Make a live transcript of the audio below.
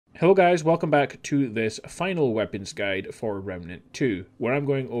Hello guys, welcome back to this final weapons guide for Remnant 2, where I'm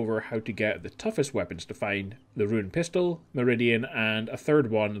going over how to get the toughest weapons to find, the Rune Pistol, Meridian, and a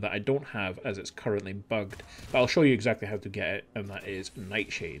third one that I don't have as it's currently bugged, but I'll show you exactly how to get it, and that is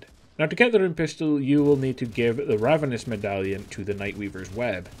Nightshade. Now to get the Rune Pistol, you will need to give the Ravenous Medallion to the Nightweaver's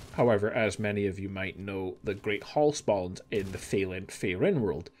Web. However, as many of you might know, the Great Hall spawns in the Phalent Faerun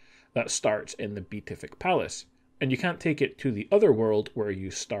world. That starts in the Beatific Palace. And you can't take it to the other world where you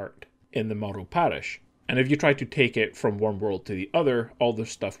start, in the Morrow Parish. And if you try to take it from one world to the other, all the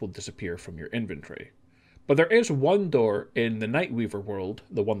stuff will disappear from your inventory. But there is one door in the Nightweaver world,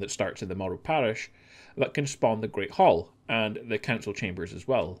 the one that starts in the Morrow Parish, that can spawn the Great Hall, and the Council Chambers as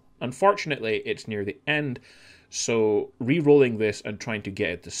well. Unfortunately, it's near the end, so re-rolling this and trying to get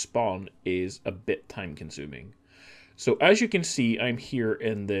it to spawn is a bit time consuming. So as you can see, I'm here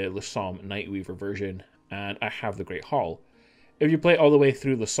in the Lesam Nightweaver version, and I have the Great Hall. If you play all the way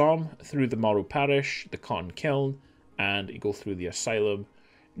through Lesam, through the Morrow Parish, the Cotton Kiln, and you go through the Asylum,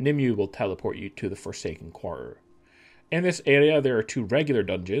 Nimue will teleport you to the Forsaken Quarter. In this area there are 2 regular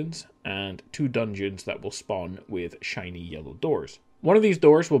dungeons, and 2 dungeons that will spawn with shiny yellow doors. One of these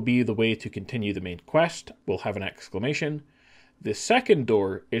doors will be the way to continue the main quest, will have an exclamation. The second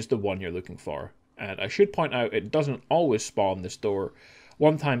door is the one you're looking for, and I should point out it doesn't always spawn this door.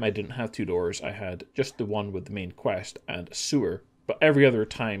 One time I didn't have 2 doors, I had just the one with the main quest and a sewer, but every other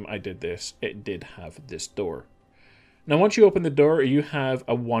time I did this, it did have this door. Now once you open the door, you have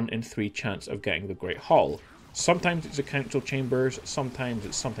a 1 in 3 chance of getting the Great Hall. Sometimes it's the Council Chambers, sometimes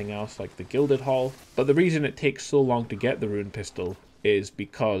it's something else like the Gilded Hall, but the reason it takes so long to get the Rune Pistol is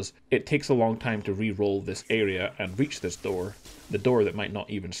because it takes a long time to re-roll this area and reach this door, the door that might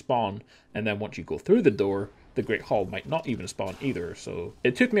not even spawn, and then once you go through the door, the Great Hall might not even spawn either, so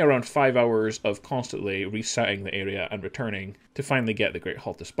it took me around 5 hours of constantly resetting the area and returning to finally get the Great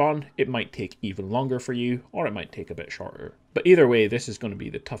Hall to spawn. It might take even longer for you, or it might take a bit shorter. But either way, this is going to be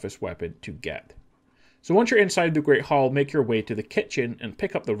the toughest weapon to get. So once you're inside the Great Hall, make your way to the kitchen and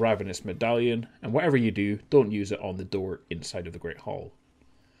pick up the Ravenous Medallion, and whatever you do, don't use it on the door inside of the Great Hall.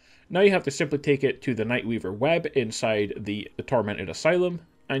 Now you have to simply take it to the Nightweaver Web inside the Tormented Asylum,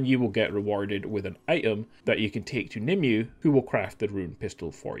 and you will get rewarded with an item that you can take to Nimue, who will craft the Rune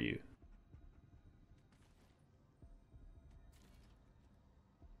Pistol for you.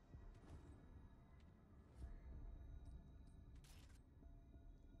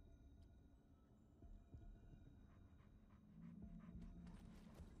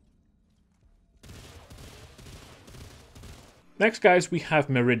 Next guys, we have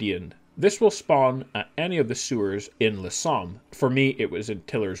Meridian. This will spawn at any of the sewers in Lesam. For me, it was in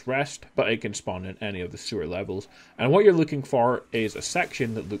Tiller's Rest, but it can spawn in any of the sewer levels. And what you're looking for is a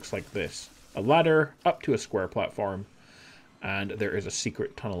section that looks like this. A ladder up to a square platform, and there is a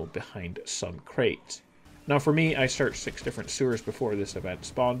secret tunnel behind some crates. Now for me, I searched 6 different sewers before this event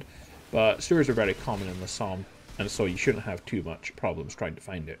spawned, but sewers are very common in Lesam, and so you shouldn't have too much problems trying to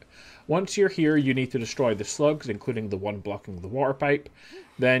find it. Once you're here, you need to destroy the slugs, including the one blocking the water pipe.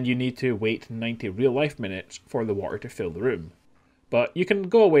 Then you need to wait 90 real-life minutes for the water to fill the room. But you can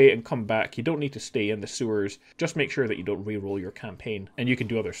go away and come back. You don't need to stay in the sewers. Just make sure that you don't re-roll your campaign, and you can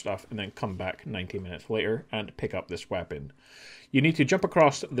do other stuff and then come back 90 minutes later and pick up this weapon. You need to jump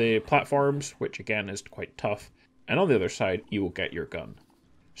across the platforms, which again is quite tough, and on the other side you will get your gun.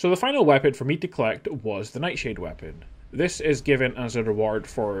 So the final weapon for me to collect was the Nightshade weapon. This is given as a reward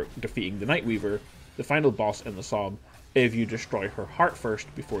for defeating the Nightweaver, the final boss in the Lesam, if you destroy her heart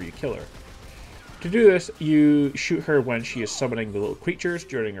first before you kill her. To do this, you shoot her when she is summoning the little creatures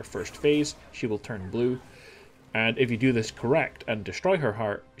during her first phase. She will turn blue, and if you do this correct and destroy her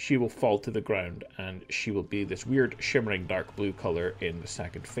heart, she will fall to the ground and she will be this weird shimmering dark blue color in the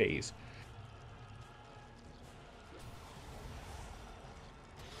second phase.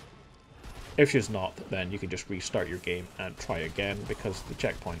 If she's not, then you can just restart your game and try again, because the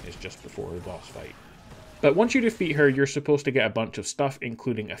checkpoint is just before the boss fight. But once you defeat her, you're supposed to get a bunch of stuff,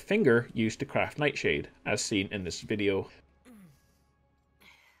 including a finger used to craft Nightshade, as seen in this video.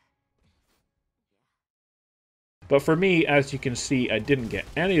 But for me, as you can see, I didn't get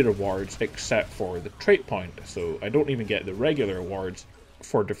any rewards except for the trait point, so I don't even get the regular rewards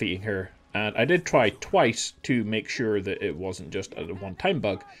for defeating her. And I did try twice to make sure that it wasn't just a one-time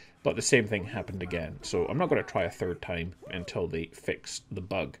bug, but the same thing happened again. So I'm not going to try a third time until they fix the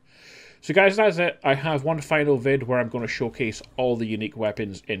bug. So guys, that's it. I have one final vid where I'm going to showcase all the unique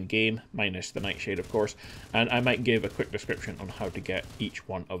weapons in game, minus the Nightshade of course, and I might give a quick description on how to get each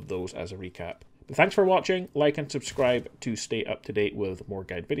one of those as a recap. But thanks for watching, like and subscribe to stay up to date with more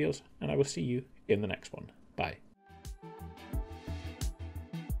guide videos, and I will see you in the next one. Bye.